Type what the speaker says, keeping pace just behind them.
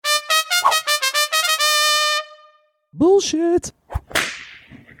Bullshit.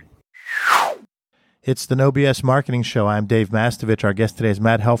 It's the No BS Marketing Show. I'm Dave Mastovich. Our guest today is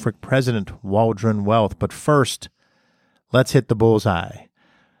Matt Helfrich, President, Waldron Wealth. But first, let's hit the bullseye.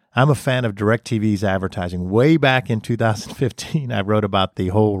 I'm a fan of DirecTV's advertising. Way back in 2015, I wrote about the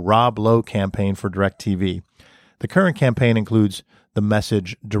whole Rob Lowe campaign for DirecTV. The current campaign includes the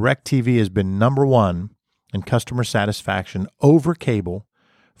message, DirecTV has been number one in customer satisfaction over cable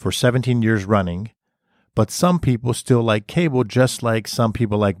for 17 years running, but some people still like cable just like some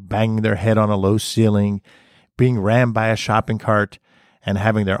people like banging their head on a low ceiling, being rammed by a shopping cart, and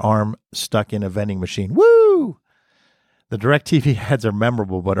having their arm stuck in a vending machine. Woo! The DirecTV ads are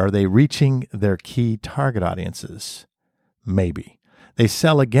memorable, but are they reaching their key target audiences? Maybe. They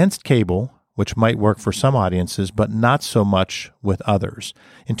sell against cable, which might work for some audiences, but not so much with others.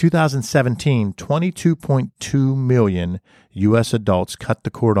 In 2017, 22.2 million U.S. adults cut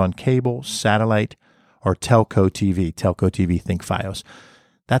the cord on cable, satellite, or telco TV, think Fios.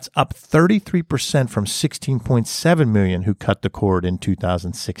 That's up 33% from 16.7 million who cut the cord in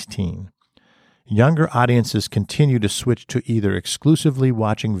 2016. Younger audiences continue to switch to either exclusively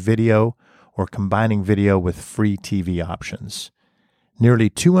watching video or combining video with free TV options.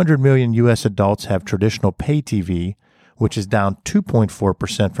 Nearly 200 million U.S. adults have traditional pay TV, which is down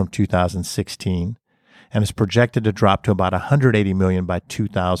 2.4% from 2016 and is projected to drop to about 180 million by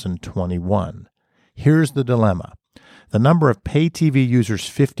 2021. Here's the dilemma. The number of pay TV users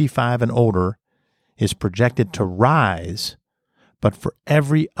 55 and older is projected to rise, but for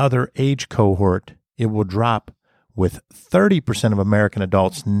every other age cohort, it will drop, with 30% of American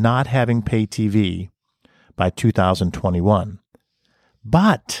adults not having pay TV by 2021.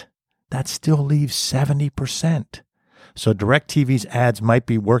 But that still leaves 70%. So DirecTV's ads might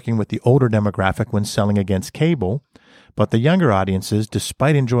be working with the older demographic when selling against cable, but the younger audiences,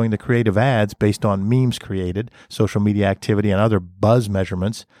 despite enjoying the creative ads based on memes created, social media activity, and other buzz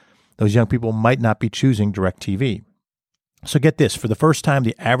measurements, those young people might not be choosing DirecTV. So get this, for the first time,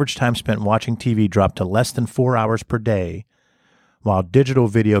 the average time spent watching TV dropped to less than 4 hours per day, while digital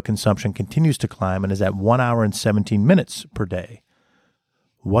video consumption continues to climb and is at 1 hour and 17 minutes per day.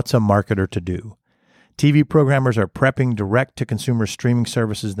 What's a marketer to do? TV programmers are prepping direct-to-consumer streaming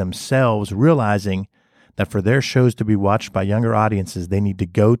services themselves, realizing that for their shows to be watched by younger audiences, they need to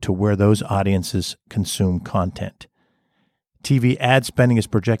go to where those audiences consume content. TV ad spending is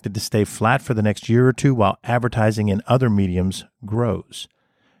projected to stay flat for the next year or two while advertising in other mediums grows.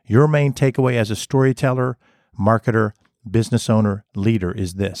 Your main takeaway as a storyteller, marketer, business owner, leader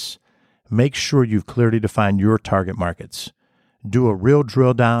is this. Make sure you've clearly defined your target markets. Do a real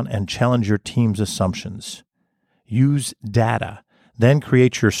drill down and challenge your team's assumptions. Use data, then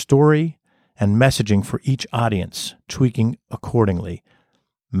create your story and messaging for each audience, tweaking accordingly.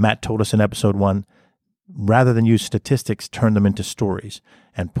 Matt told us in episode 1, rather than use statistics, turn them into stories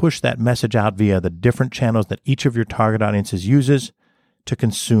and push that message out via the different channels that each of your target audiences uses to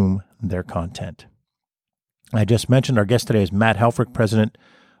consume their content. I just mentioned our guest today is Matt Helfrich, President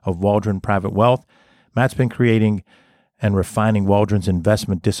of Waldron Private Wealth. Matt's been creating and refining Waldron's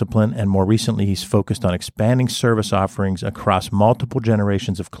investment discipline, and more recently he's focused on expanding service offerings across multiple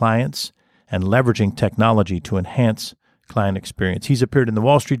generations of clients and leveraging technology to enhance client experience. He's appeared in the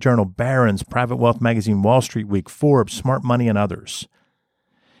Wall Street Journal, Barron's, Private Wealth Magazine, Wall Street Week, Forbes, Smart Money, and others.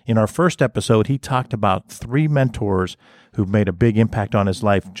 In our first episode, he talked about 3 mentors who've made a big impact on his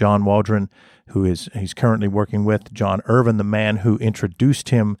life. John Waldron, he's currently working with, John Irvin, the man who introduced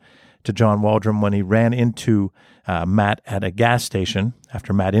him to John Waldron when he ran into Matt at a gas station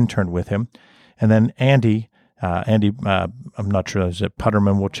after Matt interned with him. And then Andy, I'm not sure, is it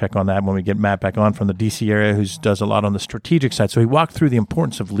Putterman? We'll check on that when we get Matt back on from the D.C. area, who does a lot on the strategic side. So he walked through the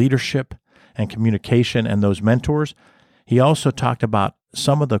importance of leadership and communication and those mentors. He also talked about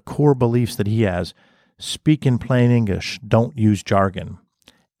some of the core beliefs that he has. Speak in plain English. Don't use jargon.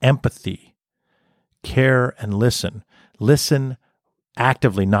 Empathy. Care and listen. Listen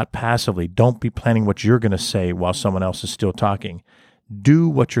actively, not passively. Don't be planning what you're going to say while someone else is still talking. Do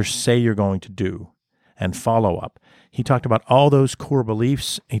what you say you're going to do and follow up. He talked about all those core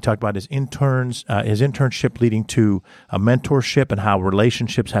beliefs. He talked about his internship leading to a mentorship and how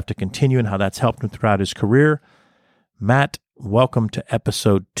relationships have to continue and how that's helped him throughout his career. Matt, welcome to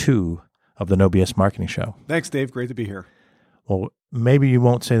episode 2 of the No BS Marketing Show. Thanks, Dave. Great to be here. Well, maybe you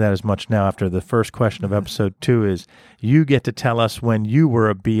won't say that as much now after the first question of episode 2 is you get to tell us when you were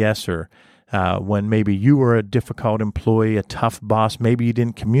a BSer, when maybe you were a difficult employee, a tough boss, maybe you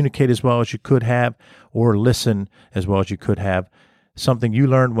didn't communicate as well as you could have or listen as well as you could have. Something you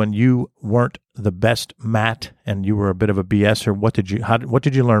learned when you weren't the best Matt and you were a bit of a BSer? What did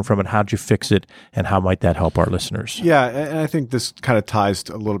you learn from it? How did you fix it? And how might that help our listeners? Yeah, and I think this kind of ties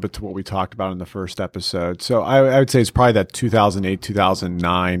a little bit to what we talked about in the first episode. So I would say it's probably that 2008,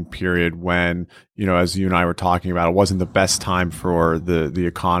 2009 period when, as you and I were talking about, it wasn't the best time for the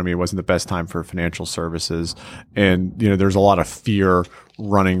economy. It wasn't the best time for financial services. And, there's a lot of fear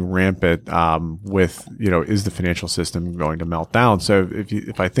running rampant with, is the financial system going to melt down? So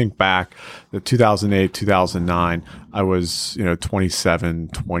if I think back, the 2008, 2009, I was, 27,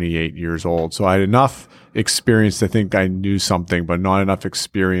 28 years old. So I had enough experience to think I knew something, but not enough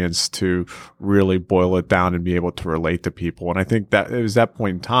experience to really boil it down and be able to relate to people. And I think that it was that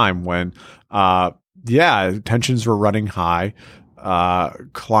point in time when, tensions were running high.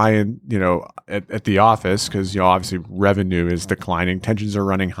 Client, at the office, because, obviously revenue is declining. Tensions are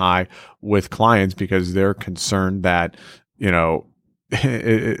running high with clients because they're concerned that,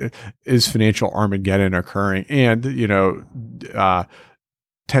 is financial Armageddon occurring? And,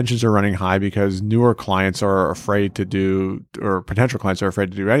 tensions are running high because newer clients are afraid to do, or potential clients are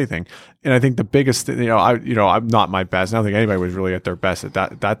afraid to do anything. And I think the biggest thing, I'm not my best. I don't think anybody was really at their best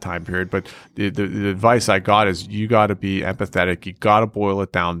at that time period. But the advice I got is you got to be empathetic. You got to boil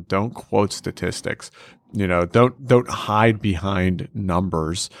it down. Don't quote statistics. Don't hide behind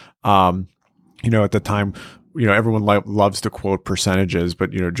numbers. At the time, everyone loves to quote percentages,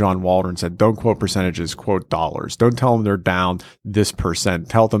 but, John Waldron said, don't quote percentages, quote dollars. Don't tell them they're down this percent.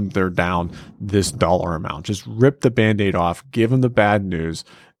 Tell them they're down this dollar amount. Just rip the Band-Aid off, give them the bad news,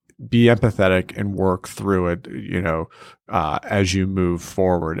 be empathetic and work through it, as you move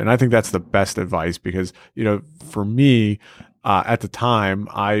forward. And I think that's the best advice because, for me, at the time,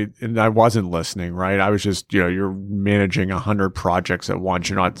 I wasn't listening, right? I was just, you're managing 100 projects at once.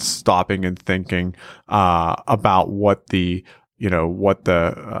 You're not stopping and thinking about you're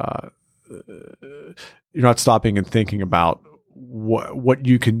not stopping and thinking about what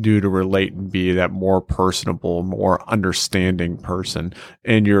you can do to relate and be that more personable, more understanding person.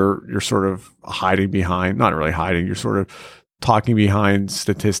 And you're sort of hiding behind, not really hiding, you're sort of talking behind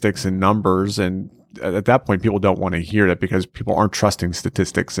statistics and numbers. And at that point, people don't want to hear that because people aren't trusting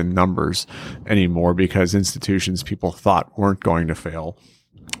statistics and numbers anymore because institutions people thought weren't going to fail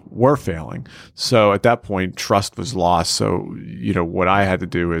were failing. So at that point, trust was lost. So, what I had to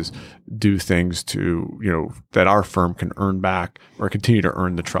do is do things to, that our firm can earn back or continue to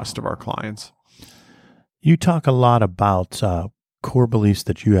earn the trust of our clients. You talk a lot about core beliefs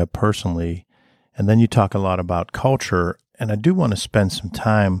that you have personally, and then you talk a lot about culture. And I do want to spend some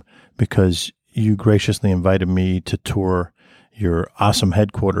time because you graciously invited me to tour your awesome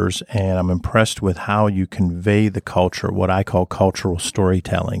headquarters, and I'm impressed with how you convey the culture, what I call cultural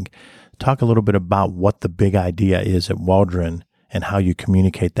storytelling. Talk a little bit about what the big idea is at Waldron and how you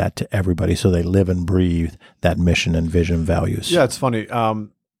communicate that to everybody so they live and breathe that mission and vision values. Yeah, it's funny.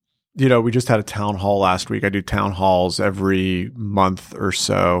 We just had a town hall last week. I do town halls every month or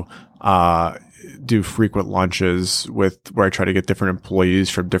so. Do frequent lunches where I try to get different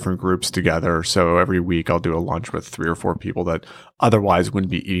employees from different groups together. So every week I'll do a lunch with 3 or 4 people that otherwise wouldn't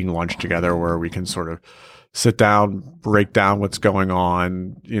be eating lunch together, where we can sort of sit down, break down what's going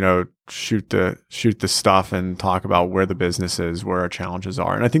on, shoot the stuff and talk about where the business is, where our challenges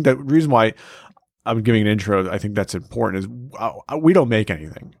are. And I think that the reason why I'm giving an intro, I think that's important, is we don't make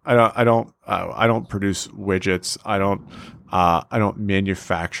anything. I don't produce widgets. I don't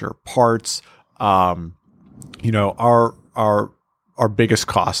manufacture parts. Our biggest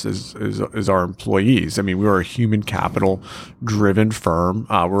cost is our employees. I mean, we're a human capital driven firm.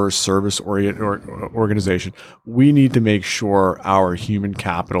 We're a service oriented organization. We need to make sure our human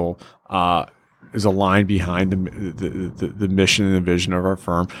capital is aligned behind the mission and the vision of our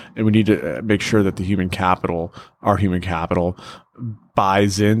firm, and we need to make sure that our human capital,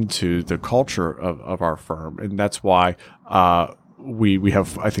 buys into the culture of our firm, and that's why we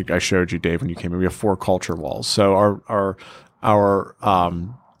have. I think I showed you, Dave, when you came in. We have 4 culture walls. So our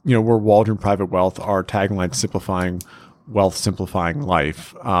we're Waldron Private Wealth. Our tagline: simplifying wealth, simplifying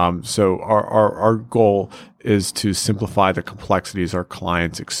life. So our goal is to simplify the complexities our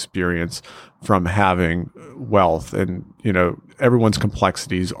clients experience from having wealth. And, everyone's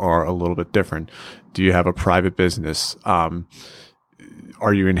complexities are a little bit different. Do you have a private business?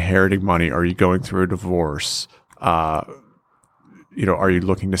 Are you inheriting money? Are you going through a divorce? Are you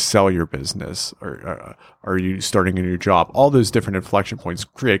looking to sell your business? Or are you starting a new job? All those different inflection points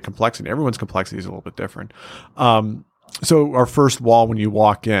create complexity. Everyone's complexity is a little bit different. So our first wall when you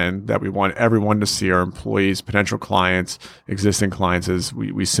walk in that we want everyone to see, our employees, potential clients, existing clients, is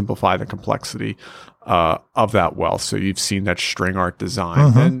we simplify the complexity of that wealth. So you've seen that string art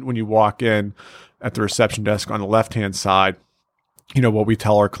design. Then when you walk in at the reception desk on the left-hand side, what we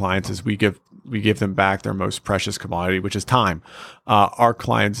tell our clients is we give them back their most precious commodity, which is time. Our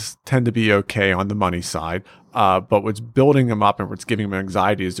clients tend to be okay on the money side, but what's building them up and what's giving them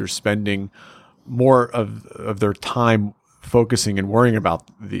anxiety is they're spending more of their time focusing and worrying about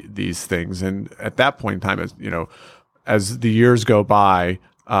these things. And at that point in time, as the years go by,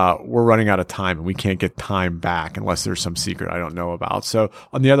 we're running out of time and we can't get time back unless there's some secret I don't know about. So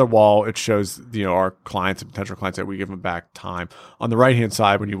on the other wall, it shows, our clients and potential clients that we give them back time. On the right-hand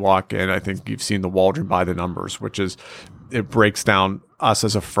side, when you walk in, I think you've seen the Waldron by the numbers, which is, it breaks down us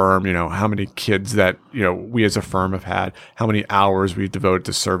as a firm, how many kids that, we as a firm have had, how many hours we've devoted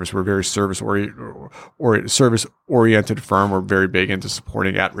to service. We're a very service-oriented firm. We're very big into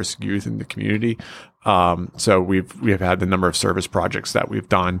supporting at-risk youth in the community. So we have had the number of service projects that we've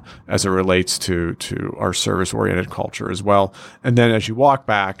done as it relates to our service-oriented culture as well. And then as you walk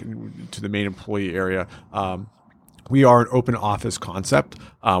back to the main employee area, we are an open office concept,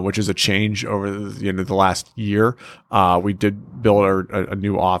 which is a change over the last year. We did build a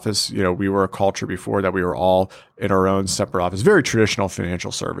new office. We were a culture before that we were all in our own separate office, very traditional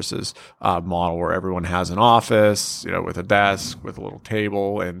financial services model where everyone has an office, with a desk, with a little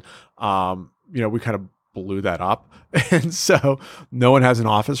table. And, we kind of blew that up. And so no one has an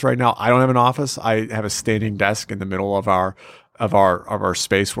office right now. I don't have an office. I have a standing desk in the middle of our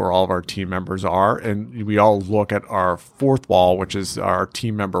space where all of our team members are. And we all look at our fourth wall, which is our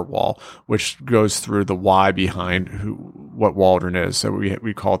team member wall, which goes through the why behind what Waldron is. So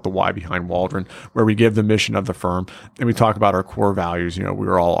we call it the why behind Waldron, where we give the mission of the firm and we talk about our core values.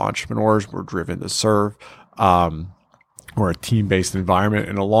 We're all entrepreneurs. We're driven to serve. We're a team-based environment,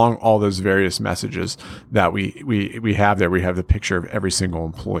 and along all those various messages that we have there, we have the picture of every single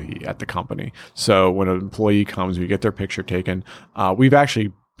employee at the company. So when an employee comes, we get their picture taken. We've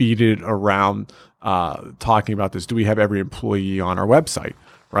actually beated around talking about this. Do we have every employee on our website?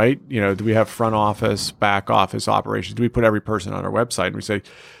 Right? Do we have front office, back office operations? Do we put every person on our website? And we say,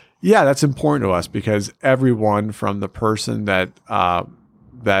 yeah, that's important to us because everyone from the person that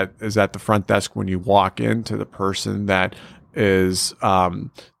is at the front desk when you walk in to the person that is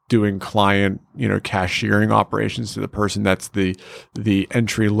doing client, cashiering operations, to the person that's the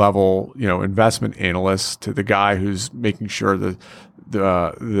entry level, investment analyst, to the guy who's making sure the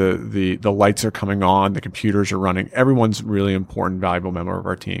lights are coming on, the computers are running. Everyone's really important, valuable member of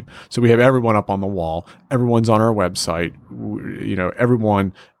our team. So we have everyone up on the wall. Everyone's on our website.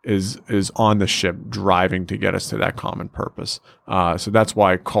 Everyone is on the ship driving to get us to that common purpose. So that's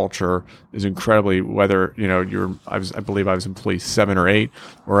why culture is incredibly, whether, I believe I was employee 7 or 8,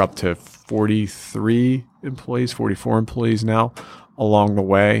 we're up to 43 employees, 44 employees now along the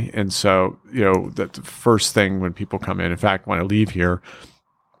way. And so, that's the first thing when people come in fact, when I leave here,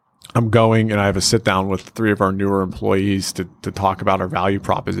 I'm going and I have a sit down with 3 of our newer employees to talk about our value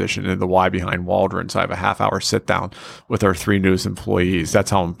proposition and the why behind Waldron. So I have a half-hour sit down with our 3 newest employees.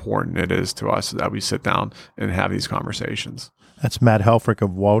 That's how important it is to us that we sit down and have these conversations. That's Matt Helfrich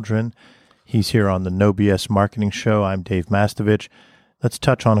of Waldron. He's here on the No BS Marketing Show. I'm Dave Mastovich. Let's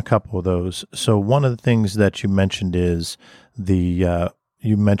touch on a couple of those. So one of the things that you mentioned is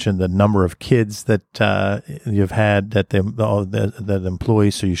you mentioned the number of kids that you've had, that the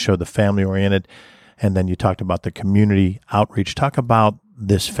employees, so you show the family-oriented, and then you talked about the community outreach. Talk about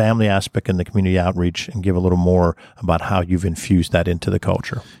this family aspect and the community outreach and give a little more about how you've infused that into the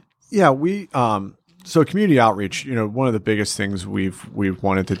culture. Yeah, so community outreach, one of the biggest things we've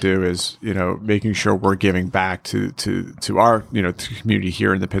wanted to do is, making sure we're giving back to our, to community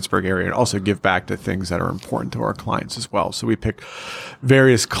here in the Pittsburgh area, and also give back to things that are important to our clients as well. So we pick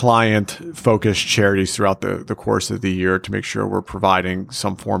various client-focused charities throughout the course of the year to make sure we're providing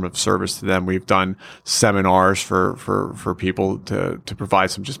some form of service to them. We've done seminars for people to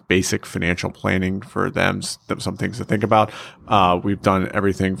provide some just basic financial planning for them, some things to think about. We've done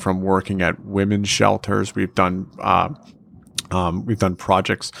everything from working at women's shelters. We've done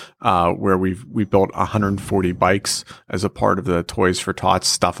projects where we built 140 bikes as a part of the Toys for Tots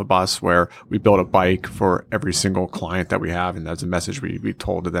Stuff-A-Bus, where we built a bike for every single client that we have, and that's a message we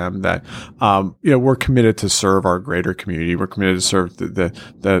told to them that we're committed to serve our greater community. We're committed to serve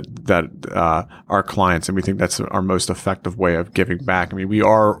our clients, and we think that's our most effective way of giving back. I mean, we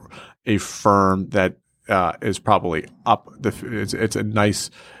are a firm that is probably up. It's a nice.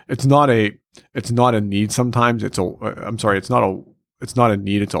 It's not a need. Sometimes it's not a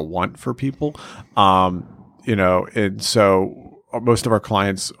need. It's a want for people. And so most of our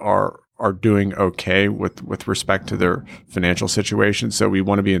clients are are doing okay with respect to their financial situation. So we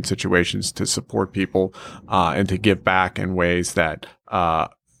want to be in situations to support people and to give back in ways that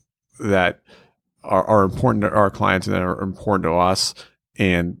that are important to our clients and that are important to us.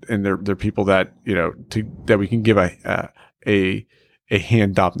 And they're people that that we can give a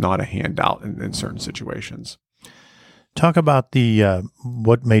hand up, not a handout in certain situations. Talk about the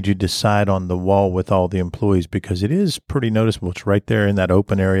what made you decide on the wall with all the employees, because it is pretty noticeable. It's right there in that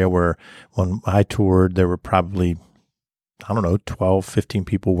open area where when I toured, there were probably, 12, 15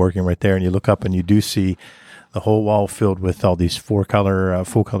 people working right there. And you look up and you do see the whole wall filled with all these full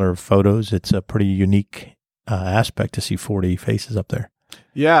color photos. It's a pretty unique aspect to see 40 faces up there.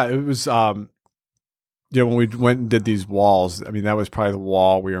 Yeah, it was, when we went and did these walls, I mean, that was probably the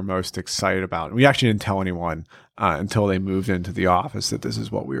wall we were most excited about. And we actually didn't tell anyone until they moved into the office that this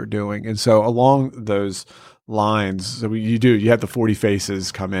is what we were doing. And so along those lines, so you have the 40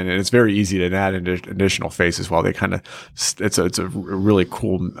 faces come in, and it's very easy to add additional faces while they kind of, it's a really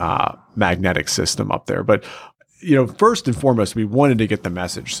cool magnetic system up there. But first and foremost, we wanted to get the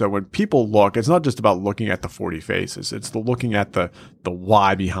message. So when people look, it's not just about looking at the 40 faces. It's looking at the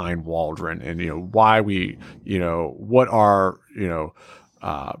why behind Waldron, and why we,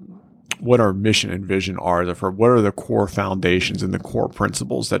 what our mission and vision are. For what are the core foundations and the core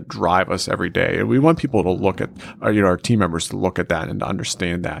principles that drive us every day. And we want people to look at, our team members to look at that and to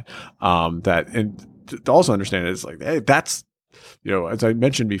understand that. And to also understand it is like, hey, that's, as I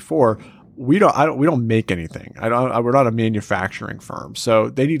mentioned before, we don't make anything. We're not a manufacturing firm.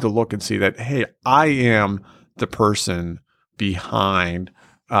 So they need to look and see that, hey, I am the person behind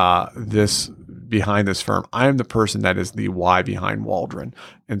this firm. I am the person that is the why behind Waldron.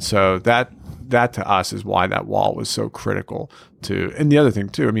 And so that to us is why that wall was so critical to. And the other thing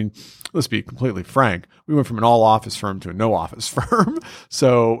too, I mean, let's be completely frank. We went from an all office firm to a no office firm.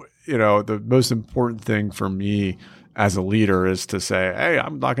 So, the most important thing for me as a leader is to say, hey,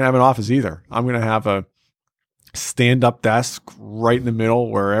 I'm not going to have an office either. I'm going to have a stand-up desk right in the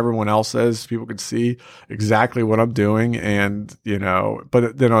middle where everyone else is. People can see exactly what I'm doing. And,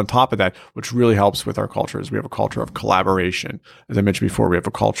 but then on top of that, which really helps with our culture is we have a culture of collaboration. As I mentioned before, we have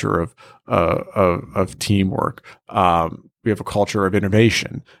a culture of teamwork. We have a culture of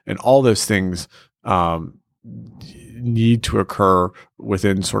innovation, and all those things need to occur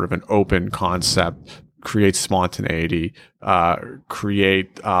within sort of an open concept, create spontaneity,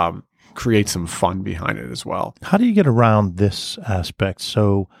 create some fun behind it as well. How do you get around this aspect?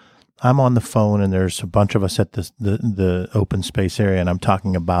 So I'm on the phone and there's a bunch of us at the open space area, and I'm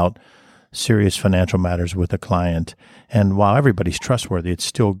talking about serious financial matters with a client. And while everybody's trustworthy, it's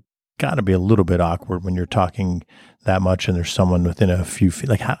still got to be a little bit awkward when you're talking that much and there's someone within a few feet.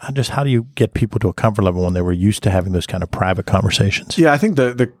 Like, how do you get people to a comfort level when they were used to having those kind of private conversations? Yeah, I think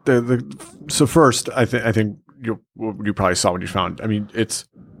so first, I think you probably saw when you found. I mean, it's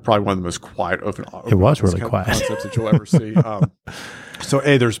probably one of the most quiet open. It was really quiet concepts that you'll ever see. So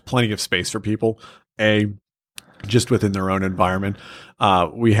there's plenty of space for people. Just within their own environment.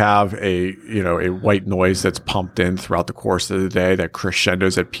 We have a white noise that's pumped in throughout the course of the day that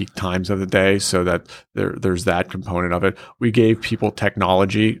crescendos at peak times of the day, so that there's that component of it. We gave people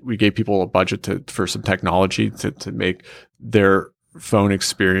technology. We gave people a budget for some technology to make their phone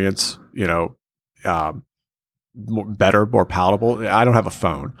experience, better, more palatable. I don't have a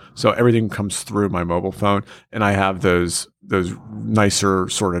phone, so everything comes through my mobile phone, and I have those nicer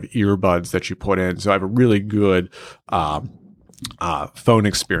sort of earbuds that you put in. So I have a really good phone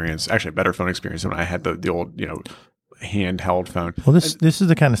experience, actually a better phone experience than I had the old, handheld phone. Well, this is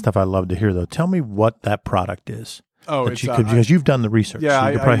the kind of stuff I love to hear, though. Tell me what that product is. Oh, because you've done the research. Yeah, so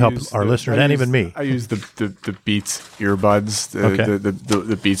you could probably help our listeners and even me. I use the Beats earbuds,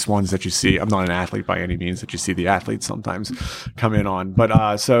 the Beats ones that you see. I'm not an athlete by any means, that you see the athletes sometimes come in on,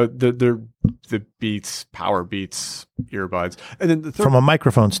 but so the Beats Power Beats earbuds, and then from a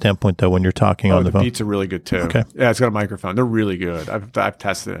microphone standpoint, though, when you're talking on the phone, Beats are really good too. Okay, yeah, it's got a microphone. They're really good. I've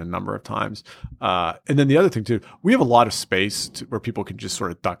tested it a number of times. And then the other thing too, we have a lot of space where people can just sort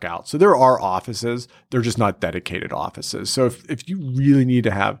of duck out. So there are offices, they're just not dedicated offices. So if you really need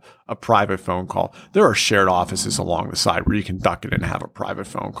to have a private phone call, there are shared offices along the side where you can duck it and have a private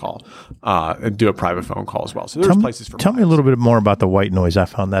phone call and do a private phone call as well. So there's places for. Tell me a little bit more about the white noise. I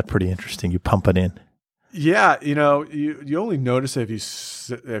found that pretty interesting. You pump it in. Yeah, you only notice it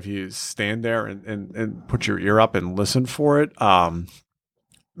if you stand there and put your ear up and listen for it.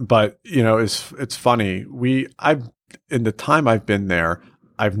 But it's funny. In the time I've been there,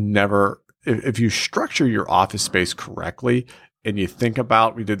 I've never. If you structure your office space correctly and you think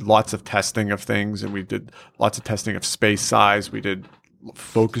about, we did lots of testing of things, and we did lots of testing of space size. We did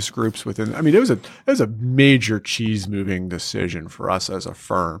focus groups within. I mean, it was a major cheese moving decision for us as a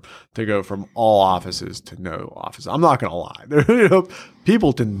firm to go from all offices to no office. I'm not going to lie.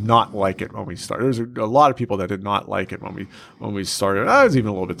 People did not like it when we started. There's a lot of people that did not like it when we started. I was even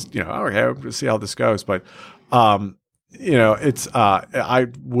a little bit, okay, we'll see how this goes. But, it's I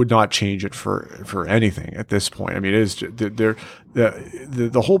would not change it for anything at this point. I mean, it is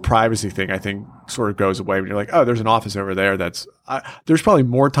the whole privacy thing, I think, sort of goes away when you're like, oh, there's an office over there. There's probably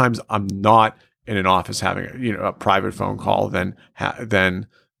more times I'm not in an office having a private phone call than I am.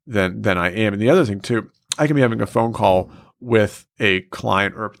 And the other thing too, I can be having a phone call with a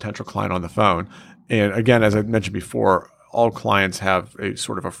client or a potential client on the phone. And again, as I mentioned before, all clients have a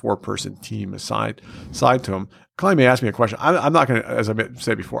sort of a 4-person team assigned to them. Client may ask me a question. I'm not going to, as I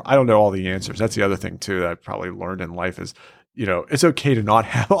said before, I don't know all the answers. That's the other thing too that I've probably learned in life is, it's okay to not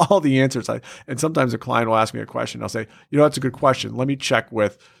have all the answers. And sometimes a client will ask me a question. I'll say, that's a good question. Let me check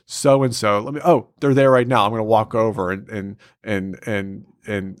with so-and-so. They're there right now. I'm going to walk over and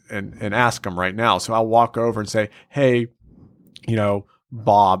ask them right now. So I'll walk over and say, hey,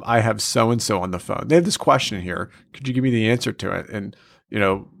 Bob, I have so-and-so on the phone. They have this question here. Could you give me the answer to it? And,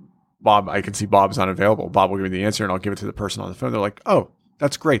 Bob, I can see Bob's unavailable. Bob will give me the answer and I'll give it to the person on the phone. They're like, oh,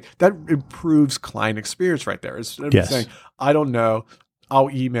 that's great. That improves client experience right there. Instead of saying, I don't know, I'll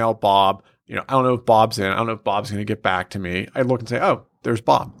email Bob. I don't know if Bob's in. I don't know if Bob's going to get back to me. I look and say, oh, there's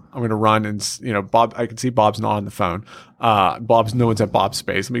Bob. I'm going to run and, Bob, I can see Bob's not on the phone. No one's at Bob's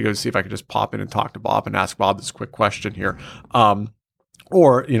space. Let me go see if I can just pop in and talk to Bob and ask Bob this quick question here. It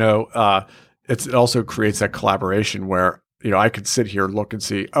also creates that collaboration where, I could sit here, look and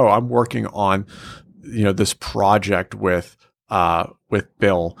see, oh, I'm working on, this project with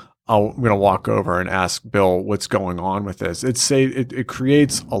Bill. I'm going to walk over and ask Bill what's going on with this. It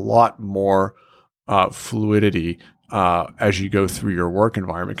creates a lot more fluidity as you go through your work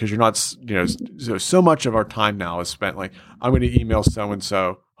environment because you're not, so much of our time now is spent like, I'm going to email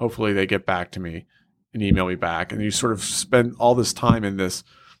so-and-so. Hopefully they get back to me and email me back. And you sort of spend all this time in this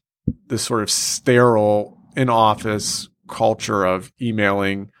sort of sterile in-office culture of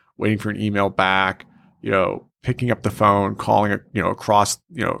emailing, waiting for an email back, picking up the phone, calling it,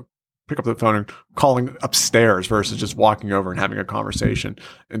 pick up the phone and calling upstairs versus just walking over and having a conversation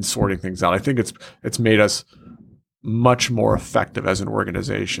and sorting things out. I think it's made us much more effective as an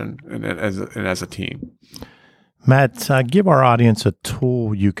organization and as a team. Matt, give our audience a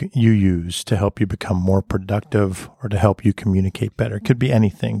tool you use to help you become more productive or to help you communicate better. It could be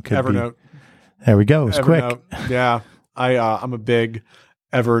anything. Evernote. There we go. It's quick. Yeah. I'm a big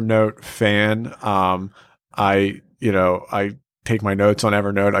Evernote fan. I take my notes on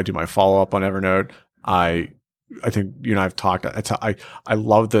Evernote. I do my follow-up on Evernote. I think I've talked. I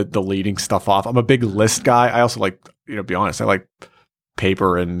love the deleting stuff off. I'm a big list guy. I also like, be honest, I like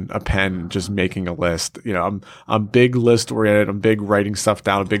paper and a pen, just making a list. I'm big list oriented. I'm big writing stuff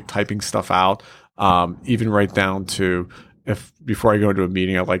down, I'm big typing stuff out. Even right down to before I go into a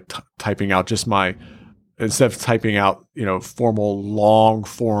meeting, I like typing out just instead of typing out, formal long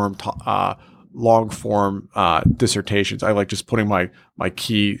form dissertations. I like just putting my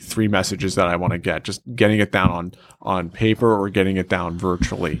key 3 messages that I want to get, just getting it down on paper or getting it down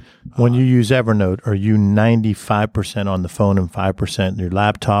virtually. When you use Evernote, are you 95% on the phone and 5% your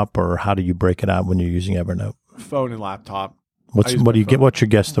laptop, or how do you break it out when you're using Evernote? Phone and laptop. What's your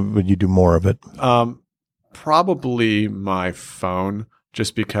guess when you do more of it? Probably my phone,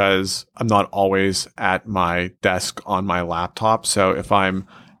 just because I'm not always at my desk on my laptop. So if I'm,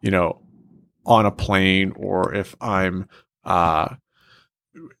 on a plane, or if I'm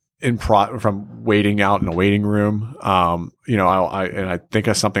if I'm waiting out in a waiting room, I think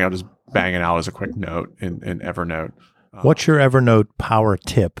of something, I'll just bang it out as a quick note in Evernote. What's your Evernote power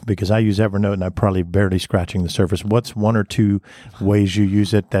tip? Because I use Evernote and I'm probably barely scratching the surface. What's 1 or 2 ways you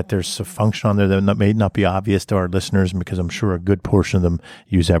use it that there's a function on there that may not be obvious to our listeners? Because I'm sure a good portion of them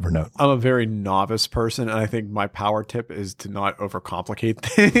use Evernote. I'm a very novice person, and I think my power tip is to not overcomplicate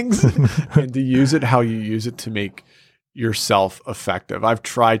things and to use it how you use it to make yourself effective. I've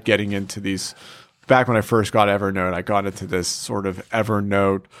tried getting into these. Back when I first got Evernote, I got into this sort of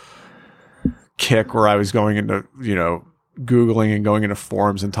Evernote kick where I was going into, Googling and going into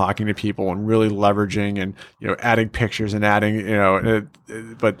forums and talking to people and really leveraging and, adding pictures and adding,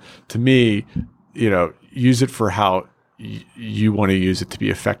 but to me, use it for how you want to use it to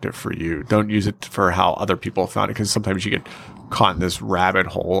be effective for you. Don't use it for how other people found it, because sometimes you get caught in this rabbit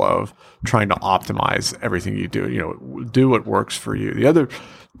hole of trying to optimize everything you do. Do what works for you. One other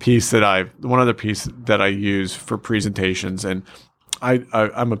piece that I use for presentations, and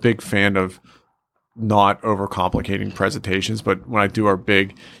I'm a big fan of not overcomplicating presentations. But when I do our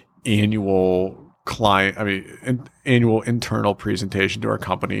big annual annual internal presentation to our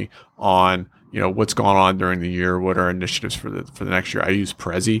company on, what's going on during the year, what are our initiatives for the next year, I use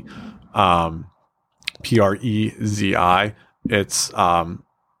Prezi, Prezi. It's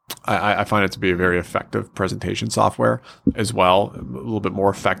I find it to be a very effective presentation software as well. A little bit more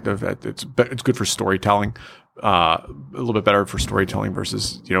effective. It's good for storytelling. A little bit better for storytelling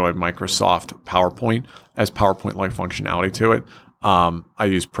versus a Microsoft PowerPoint has PowerPoint-like functionality to it. I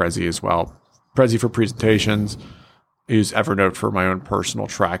use Prezi as well. Prezi for presentations. I use Evernote for my own personal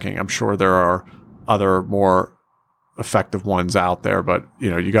tracking. I'm sure there are other more effective ones out there, but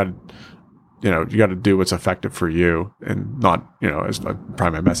you got to do what's effective for you, and not as probably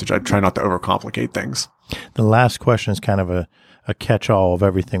my message. I try not to overcomplicate things. The last question is kind of a catch-all of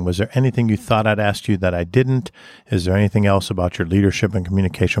everything. Was there anything you thought I'd asked you that I didn't? Is there anything else about your leadership and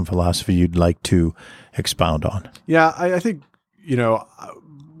communication philosophy you'd like to expound on? Yeah, I think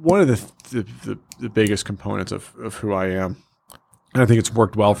one of the biggest components of who I am, and I think it's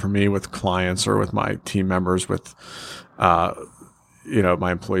worked well for me with clients or with my team members, with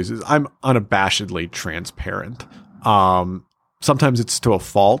my employees, is I'm unabashedly transparent. Sometimes it's to a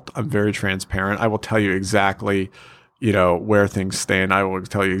fault. I'm very transparent. I will tell you exactly, where things stand. I will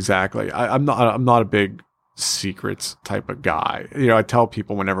tell you exactly. I'm not a big secrets type of guy. I tell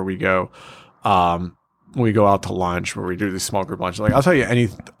people whenever we go, when we go out to lunch, where we do these small group lunch, like I'll tell you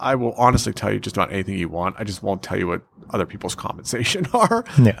I will honestly tell you just about anything you want. I just won't tell you what other people's compensation are.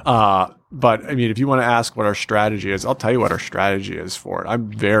 Yeah. But I mean, if you want to ask what our strategy is, I'll tell you what our strategy is for it.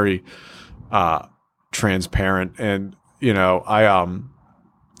 I'm very transparent, and I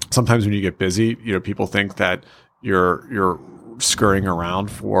sometimes when you get busy, people think that you're scurrying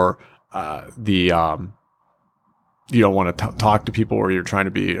around for you don't want to talk to people, or you're trying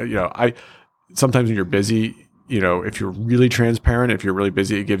to be sometimes when you're busy, if you're really transparent, if you're really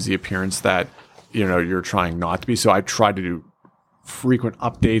busy, it gives the appearance that you're trying not to be. So I try to do frequent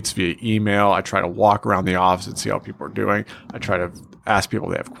updates via email. I try to walk around the office and see how people are doing. I try to ask people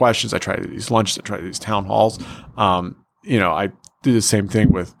if they have questions. I try to do these lunches. I try to do these town halls. I do the same thing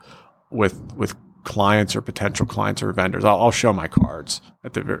with clients or potential clients or vendors. I'll show my cards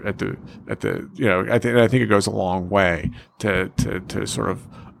at the I think it goes a long way to sort of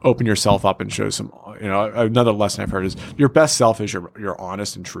open yourself up and show some, another lesson I've heard is your best self is your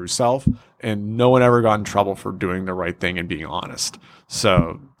honest and true self, and no one ever got in trouble for doing the right thing and being honest.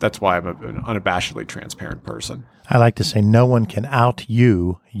 So that's why I'm an unabashedly transparent person. I like to say no one can out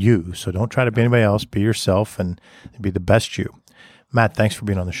you. So don't try to be anybody else. Be yourself and be the best you. Matt, thanks for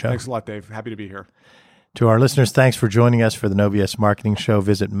being on the show. Thanks a lot, Dave. Happy to be here. To our listeners, thanks for joining us for the No BS Marketing Show.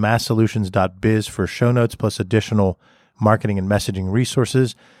 Visit masssolutions.biz for show notes plus additional marketing and messaging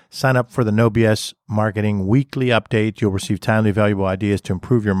resources. Sign up for the No BS Marketing Weekly Update. You'll receive timely, valuable ideas to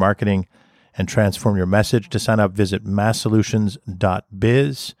improve your marketing and transform your message. To sign up, visit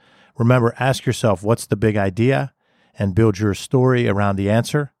masssolutions.biz. Remember, ask yourself, what's the big idea? And build your story around the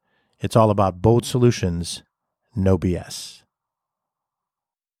answer. It's all about bold solutions, no BS.